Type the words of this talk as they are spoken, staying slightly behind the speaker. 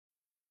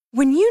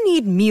When you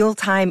need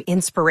mealtime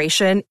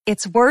inspiration,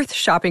 it's worth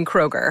shopping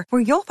Kroger,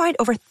 where you'll find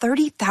over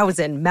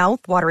 30,000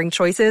 mouth-watering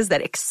choices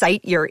that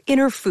excite your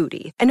inner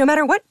foodie. And no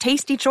matter what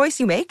tasty choice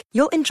you make,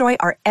 you'll enjoy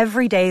our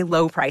everyday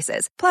low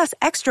prices, plus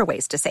extra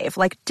ways to save,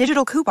 like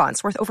digital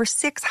coupons worth over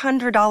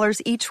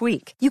 $600 each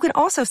week. You can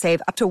also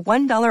save up to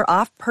 $1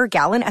 off per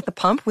gallon at the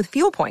pump with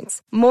fuel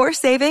points. More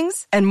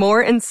savings and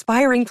more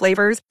inspiring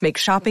flavors make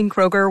shopping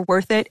Kroger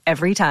worth it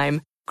every time.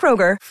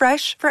 Kroger,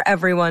 fresh for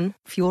everyone.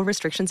 Fuel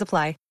restrictions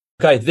apply.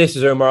 Okay, this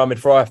is Umar Ahmed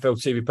for IFL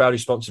TV, proudly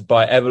sponsored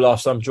by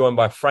Everlast. I'm joined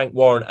by Frank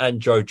Warren and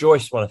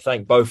Joyce. I want to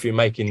thank both of you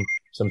making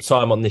some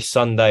time on this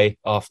Sunday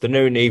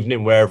afternoon,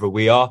 evening, wherever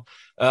we are.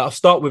 I'll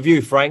start with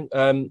you, Frank.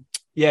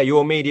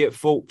 Your immediate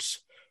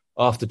thoughts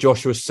after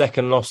Joshua's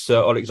second loss to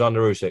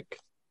Alexander Usyk.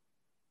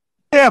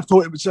 Yeah, I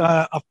thought it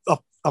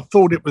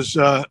was.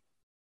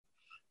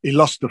 He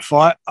lost the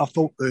fight. I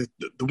thought the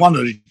one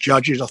of the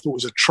judges I thought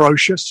was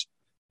atrocious,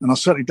 and I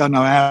certainly don't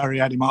know how he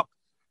had him up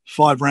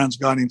 5 rounds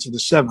going into the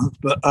 7th,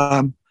 but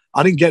I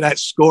didn't get that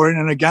scoring.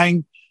 And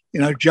again,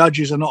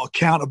 judges are not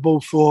accountable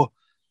for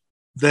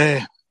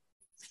their,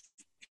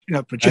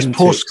 for just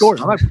poor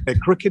scoring. I don't think they're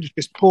cricket, it's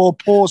just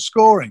poor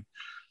scoring.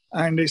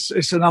 And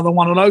it's another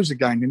one of those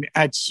again. And it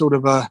adds sort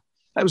of that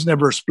was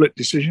never a split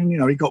decision.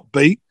 He got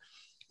beat.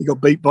 He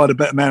got beat by the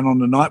better man on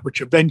the night,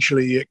 which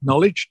eventually he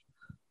acknowledged.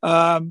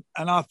 And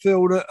I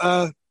feel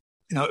that,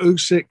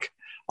 Usyk,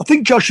 I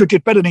think Joshua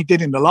did better than he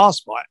did in the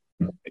last fight.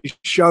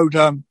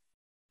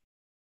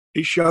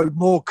 He showed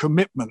more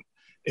commitment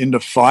in the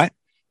fight,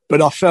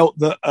 but I felt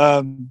that,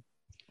 I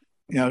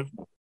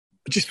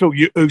just felt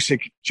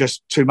Usyk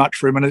just too much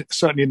for him, and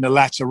certainly in the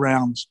latter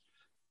rounds,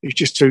 he's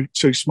just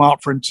too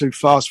smart for him, too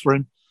fast for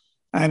him,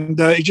 and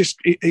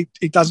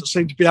he doesn't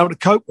seem to be able to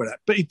cope with that.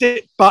 But he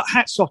did. But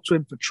hats off to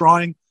him for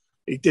trying.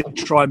 He did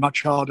try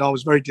much harder. I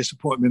was very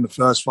disappointed in the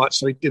first fight,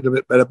 so he did a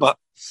bit better. But at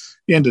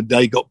the end of the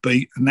day, he got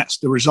beat, and that's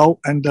the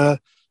result. And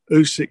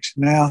Usyk's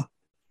now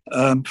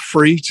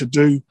free to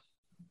do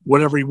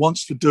whatever he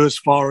wants to do as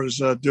far as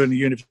doing the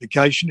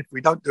unification. If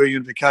we don't do a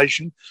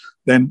unification,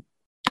 then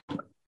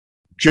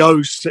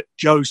Joe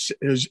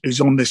is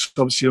on this,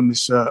 obviously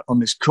on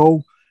this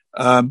call.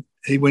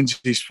 He wins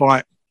his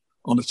fight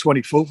on the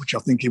 24th, which I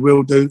think he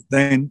will do.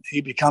 Then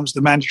he becomes the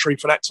mandatory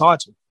for that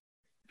title.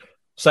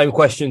 Same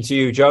question to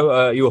you,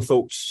 Joe. Your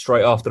thoughts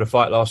straight after the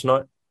fight last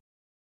night?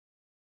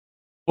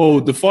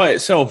 Well, the fight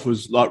itself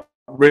was like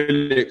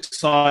really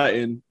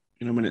exciting.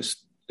 When it's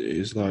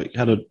like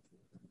had a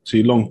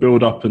long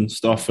build up and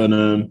stuff,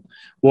 and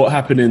what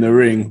happened in the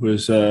ring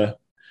was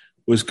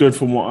good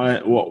from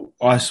what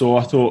I saw.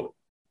 I thought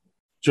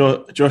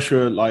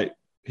Joshua, like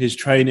his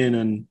training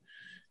and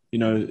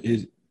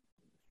his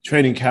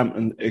training camp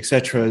and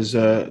etc. has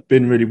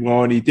been really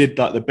well, and he did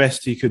like the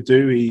best he could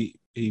do.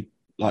 He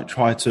like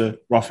tried to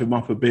rough him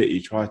up a bit. He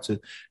tried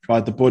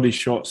the body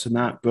shots and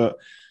that, but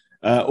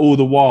all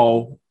the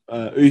while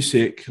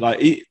Usyk,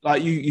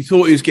 you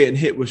thought he was getting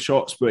hit with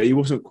shots, but he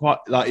wasn't quite,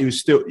 like he was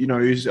still, he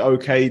was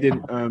okay. He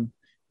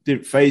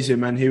didn't phase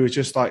him, and he was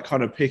just like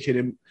kind of picking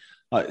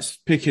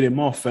him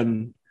off.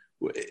 And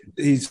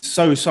he's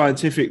so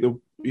scientific, the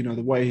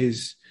way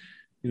his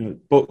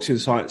boxing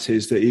science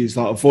is, that he's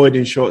like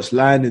avoiding shots,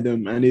 landing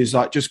them, and he's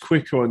like just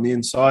quicker on the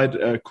inside,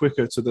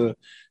 quicker to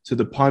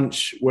the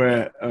punch,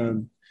 where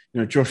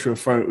Joshua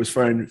was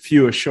throwing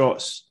fewer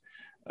shots.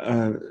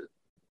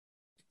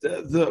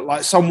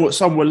 Like some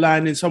were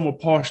landing, some were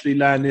partially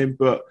landing,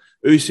 but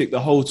Usyk the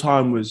whole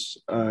time was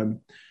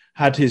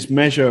had his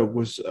measure,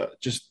 was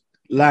just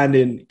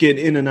landing,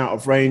 getting in and out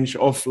of range,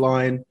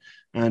 offline,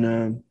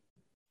 and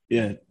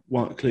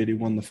clearly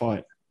won the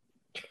fight.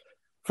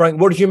 Frank,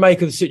 what did you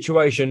make of the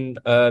situation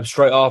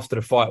straight after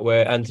the fight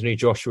where Anthony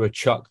Joshua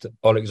chucked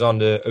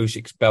Alexander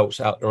Usyk's belts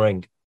out the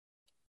ring?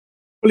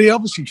 Well, he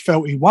obviously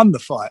felt he won the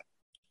fight.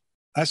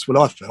 That's what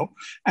I felt.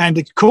 And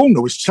the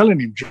corner was telling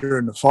him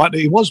during the fight that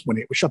he was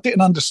winning it, which I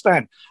didn't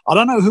understand. I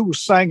don't know who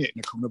was saying it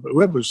in the corner, but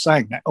whoever was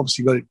saying that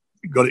obviously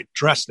got it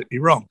drastically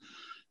wrong.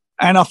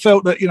 And I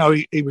felt that,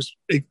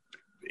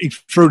 he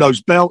threw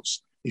those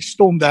belts, he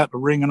stormed out the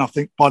ring, and I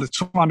think by the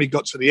time he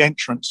got to the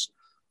entrance,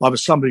 either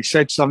somebody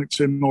said something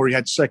to him or he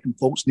had second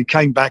thoughts, and he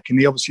came back and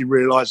he obviously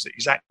realised that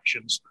his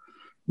actions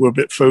were a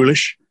bit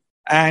foolish.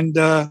 And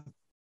then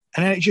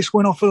it just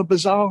went off on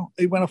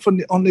he went off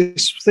on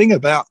this thing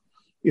about,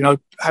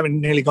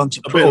 having nearly gone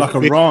to a bit like a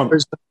rant.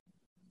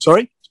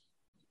 Sorry?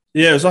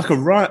 Yeah, it was like a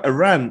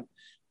rant.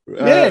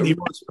 Yeah, and he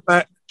was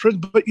about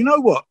prison. But you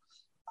know what?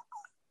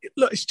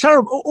 Look, it's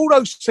terrible. All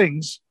those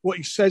things, what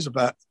he says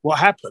about what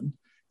happened,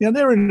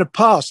 they're in the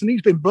past, and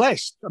he's been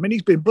blessed. I mean,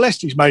 he's been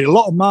blessed. He's made a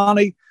lot of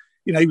money.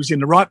 He was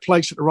in the right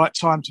place at the right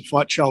time to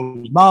fight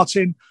Charles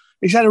Martin.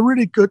 He's had a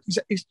really good,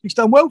 he's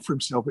done well for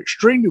himself,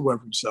 extremely well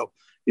for himself.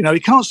 He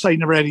can't say he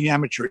never had any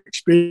amateur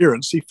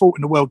experience. He fought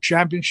in the World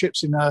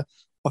Championships in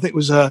I think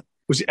was it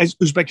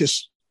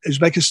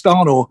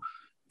Uzbekistan or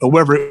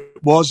wherever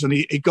it was, and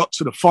he got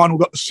to the final,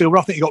 got the silver.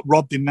 I think he got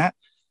robbed in that.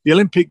 The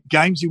Olympic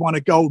Games, he won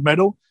a gold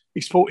medal.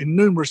 He's fought in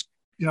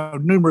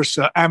numerous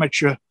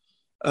amateur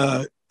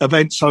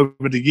events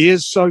over the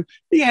years. So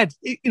he had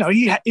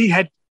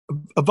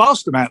a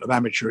vast amount of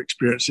amateur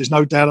experience. There's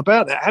no doubt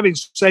about that. Having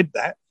said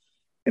that,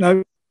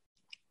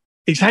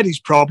 he's had his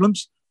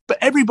problems, but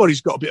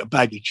everybody's got a bit of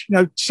baggage.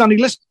 Sonny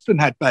Liston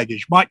had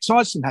baggage. Mike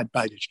Tyson had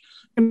baggage.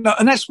 And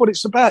that's what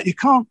it's about. You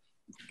can't.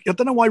 I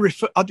don't know why.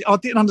 I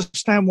didn't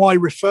understand why he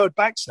referred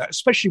back to that,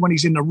 especially when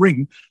he's in the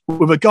ring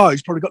with a guy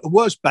who's probably got the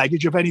worst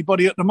baggage of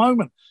anybody at the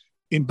moment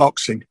in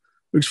boxing,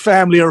 whose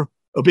family are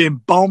being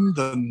bombed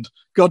and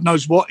God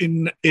knows what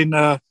in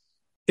the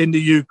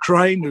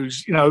Ukraine,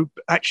 who's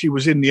actually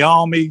was in the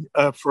army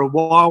for a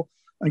while,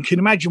 and can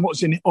imagine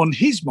what's on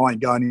his mind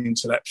going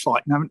into that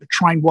fight, and having to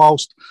train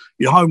whilst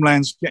your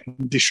homeland's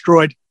getting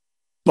destroyed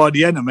by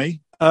the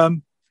enemy.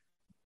 And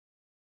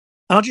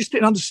I just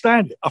didn't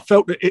understand it. I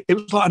felt that it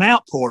was like an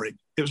outpouring.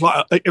 It was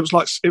like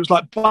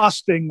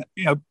busting,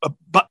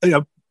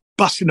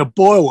 busting a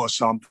boil or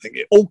something.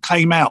 It all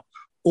came out,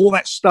 all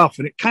that stuff,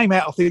 and it came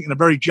out, I think, in a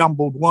very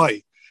jumbled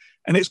way.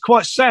 And it's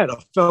quite sad. I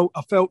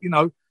felt,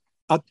 I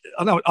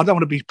don't want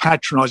to be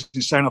patronising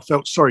saying I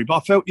felt sorry, but I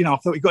felt he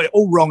got it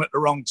all wrong at the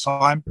wrong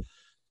time,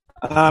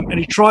 and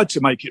he tried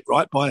to make it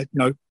right by, at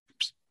the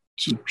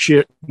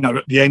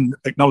end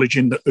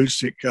acknowledging that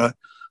Usyk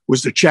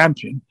was the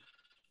champion.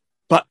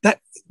 But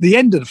the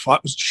end of the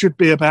fight should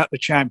be about the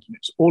champion.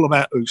 It's all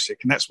about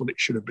Usyk, and that's what it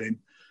should have been.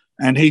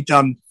 And he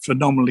done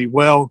phenomenally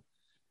well,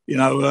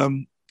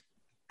 and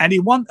he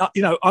won.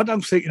 I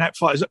don't think in that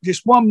fight there's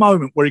just one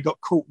moment where he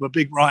got caught with a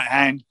big right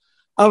hand.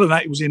 Other than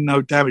that, he was in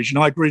no damage.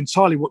 And I agree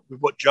entirely with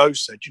what Joe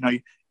said.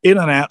 In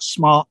and out,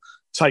 smart,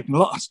 taking a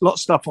lot of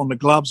stuff on the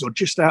gloves or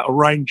just out of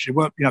range. There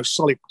weren't,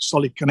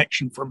 solid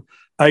connection from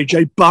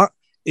AJ, but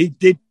he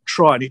did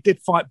try and he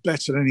did fight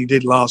better than he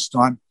did last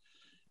time.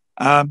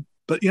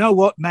 But you know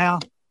what? Now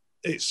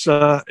it's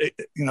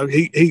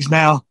he's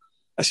now,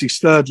 that's his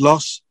third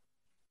loss,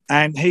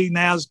 and he's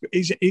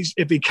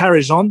if he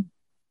carries on,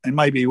 and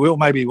maybe he will,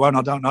 maybe he won't,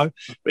 I don't know.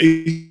 But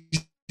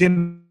he's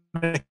in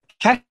a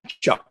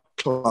catch-up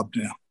club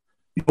now.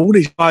 All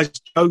these guys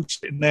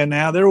sitting there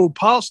now, they're all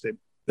past him.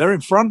 They're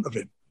in front of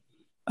him,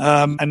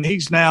 and he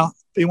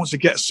wants to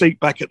get a seat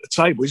back at the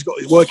table. He's got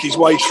to work his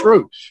way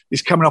through.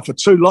 He's coming off of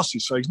 2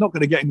 losses, so he's not going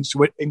to get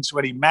into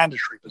any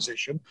mandatory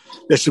position.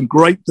 There's some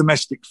great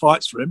domestic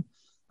fights for him,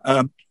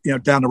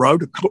 down the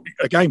road.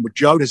 Again, with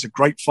Joe, there's a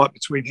great fight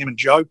between him and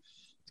Joe.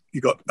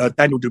 You've got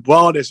Daniel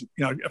Dubois. There's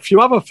a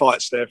few other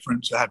fights there for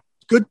him to have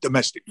good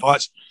domestic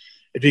fights.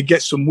 If he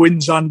gets some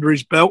wins under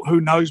his belt,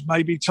 who knows,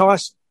 maybe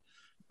Tyson.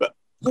 But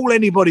all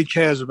anybody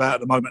cares about at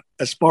the moment,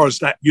 as far as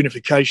that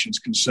unification is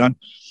concerned,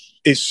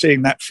 is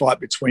seeing that fight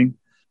between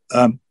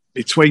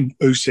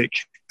Usyk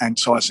and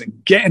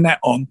Tyson, getting that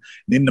on.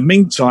 And in the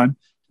meantime,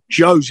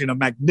 Joe's in a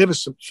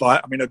magnificent fight.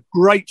 I mean, a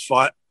great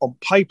fight. On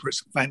paper,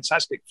 it's a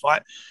fantastic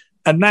fight.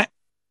 And that,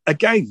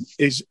 again,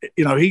 is,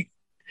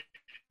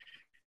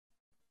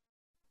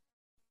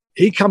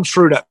 he comes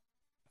through that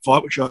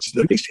fight, which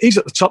he's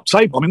at the top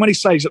table. I mean, when he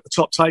says he's at the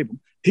top table,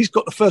 he's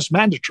got the first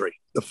mandatory.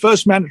 The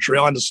first mandatory,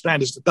 I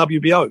understand, is the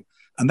WBO,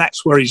 and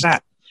that's where he's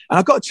at. And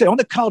I've got to tell you, on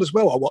the card as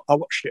well, I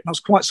watched it, and I was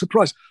quite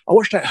surprised. I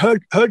watched that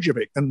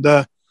Herjavec and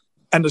the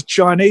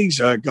Chinese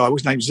guy,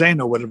 whose name's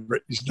Zen or whatever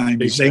his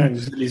name is,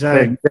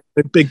 Zhang,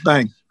 Big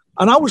Bang.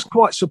 And I was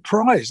quite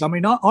surprised. I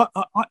mean,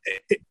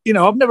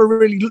 I've never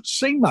really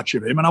seen much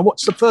of him, and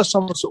it's the first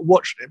time I sort of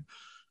watched him,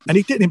 and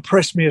he didn't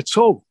impress me at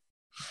all.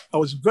 I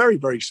was very,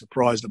 very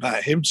surprised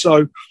about him.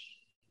 So,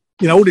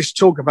 all this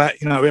talk about,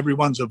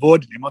 everyone's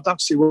avoiding him, I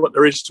don't see what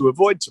there is to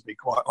avoid, to be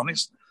quite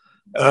honest.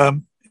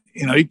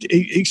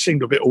 He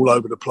seemed a bit all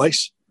over the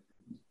place.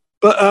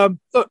 But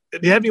look,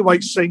 the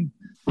heavyweight scene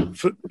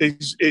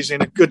is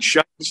in a good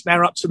shape. It's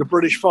now up to the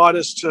British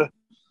fighters to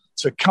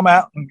come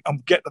out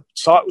and get the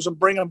titles and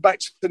bring them back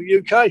to the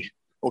UK,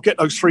 or get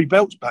those 3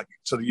 belts back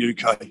to the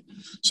UK.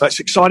 So it's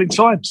exciting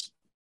times.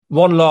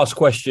 One last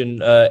question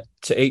to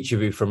each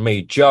of you from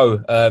me.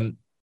 Joe,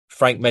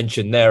 Frank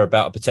mentioned there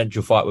about a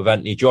potential fight with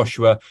Anthony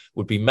Joshua,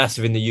 would be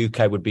massive in the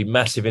UK, would be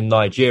massive in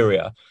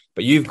Nigeria.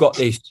 But you've got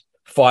this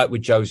fight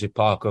with Joseph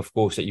Parker, of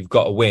course, that you've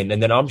got to win.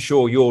 And then I'm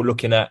sure you're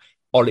looking at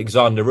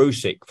Alexander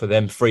Usyk for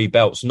them 3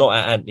 belts, not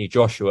at Anthony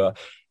Joshua.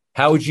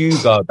 How would you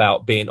go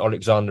about being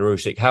Alexander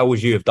Usyk? How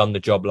would you have done the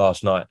job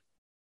last night?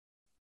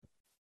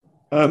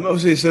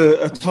 Obviously, it's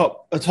a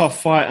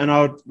tough fight, and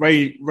I would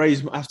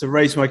have to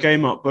raise my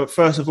game up. But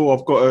first of all,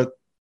 I've got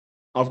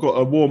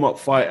a warm up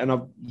fight,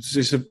 and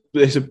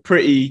it's a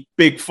pretty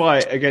big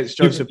fight against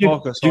Joseph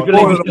Parker. So you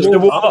believe it's just a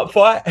warm up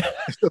fight?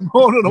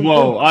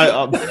 Well,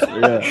 I'll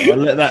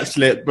let that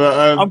slip.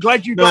 But I'm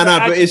glad you.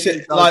 But it's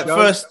like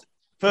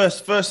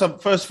first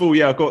of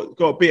all, I got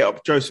to beat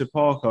up Joseph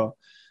Parker,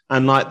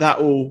 and like that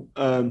all.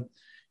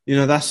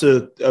 That's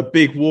a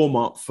big warm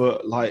up for,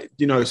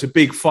 it's a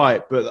big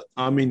fight. But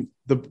I mean,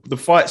 the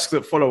fights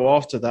that follow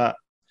after that,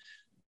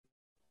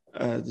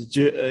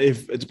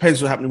 if it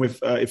depends what's happening with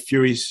if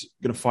Fury's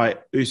going to fight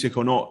Usyk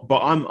or not.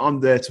 But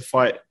I'm there to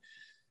fight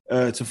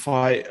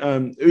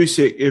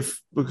Usyk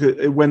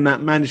because when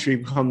that mandatory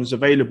becomes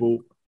available.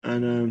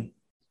 And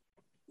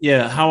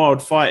how I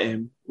would fight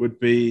him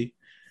would be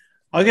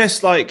I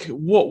guess like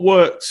what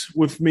worked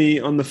with me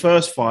on the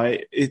first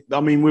fight,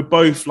 we're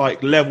both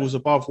like levels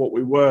above what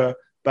we were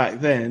back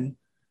then.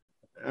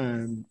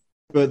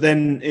 But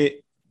then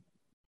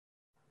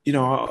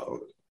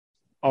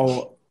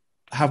I'll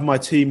have my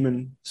team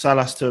and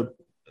Salas to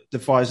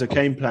devise a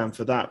game plan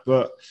for that.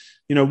 But,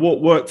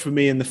 what worked for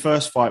me in the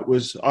first fight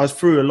was I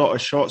threw a lot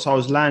of shots. I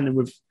was landing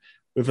with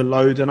a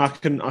load, and I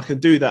can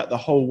do that the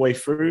whole way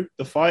through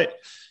the fight.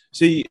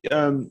 See,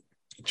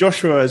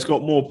 Joshua has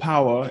got more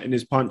power in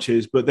his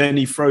punches, but then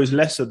he throws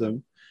less of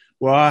them,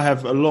 where I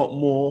have a lot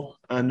more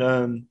and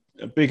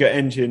a bigger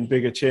engine,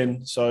 bigger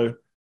chin. So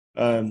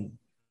it'll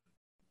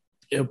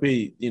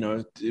be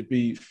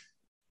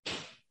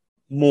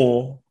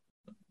more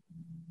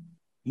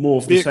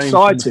of the same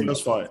exciting.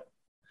 First fight.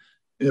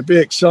 It'll be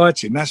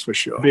exciting, that's for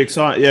sure. It'll be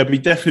exciting. Yeah, it'll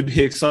definitely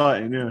be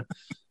exciting. Yeah,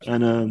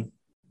 and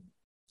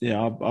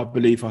I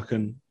believe I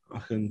can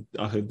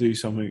do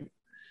something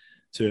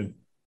to him.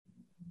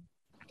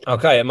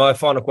 Okay, and my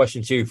final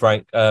question to you,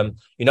 Frank. You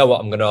know what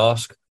I'm going to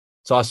ask?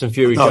 Tyson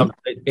Fury jumped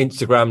on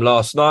Instagram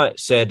last night,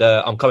 said,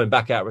 I'm coming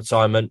back out of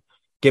retirement.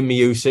 Give me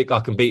Usyk.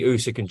 I can beat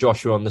Usyk and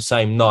Joshua on the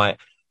same night.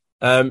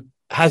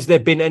 Has there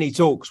been any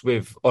talks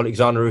with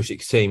Alexander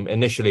Usyk's team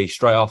initially,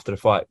 straight after the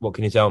fight? What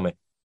can you tell me?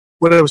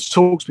 Well, there was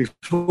talks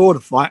before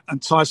the fight,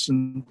 and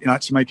Tyson,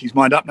 had to make his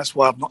mind up. That's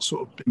why I've not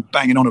sort of been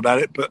banging on about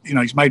it. But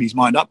he's made his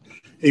mind up.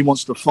 He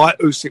wants to fight.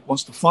 Usyk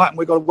wants to fight, and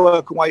we've got to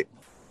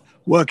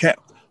work out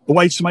a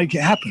way to make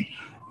it happen.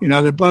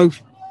 They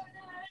both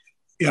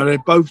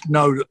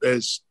know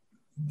that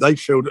they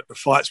feel that the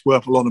fight's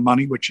worth a lot of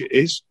money, which it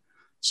is.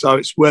 So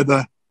it's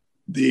whether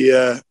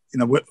who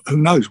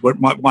knows where it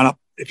might wind up.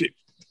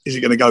 Is it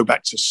going to go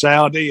back to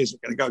Saudi? Is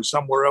it going to go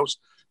somewhere else?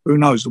 Who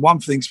knows? The one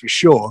thing's for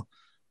sure,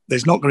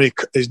 there's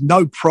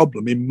no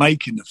problem in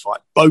making the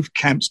fight. Both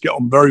camps get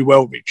on very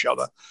well with each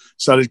other.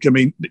 So there's going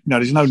to be,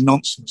 there's no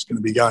nonsense going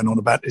to be going on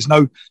about it. There's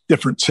no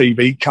different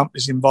TV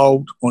companies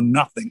involved or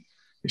nothing.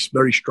 It's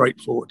very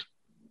straightforward.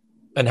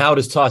 And how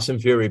does Tyson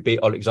Fury beat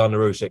Alexander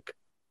Usyk?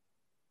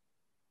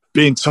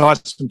 Being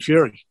Tyson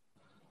Fury.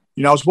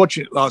 I was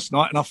watching it last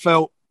night and I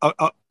felt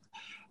I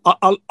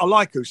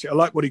like Usyk. I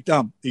like what he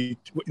done.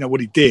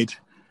 What he did.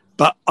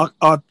 But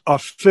I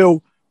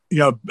feel,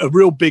 a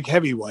real big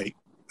heavyweight.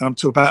 And I'm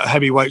talking about a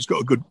heavyweight who's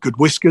got a good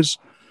whiskers,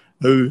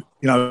 who's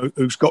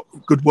got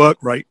good work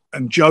rate.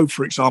 And Joe,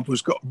 for example,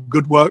 has got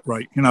good work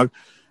rate.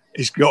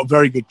 He's got a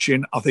very good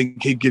chin. I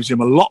think he gives him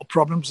a lot of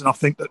problems, and I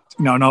think that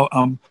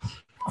and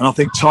I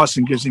think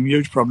Tyson gives him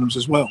huge problems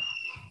as well.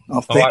 I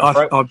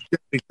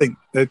think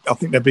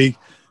they'd be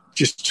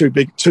just too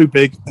big,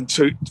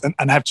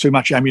 and have too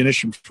much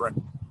ammunition for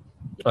him.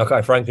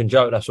 Okay, Frank and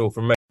Joe, that's all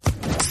from me.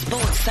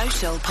 Sports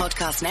Social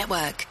Podcast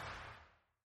Network.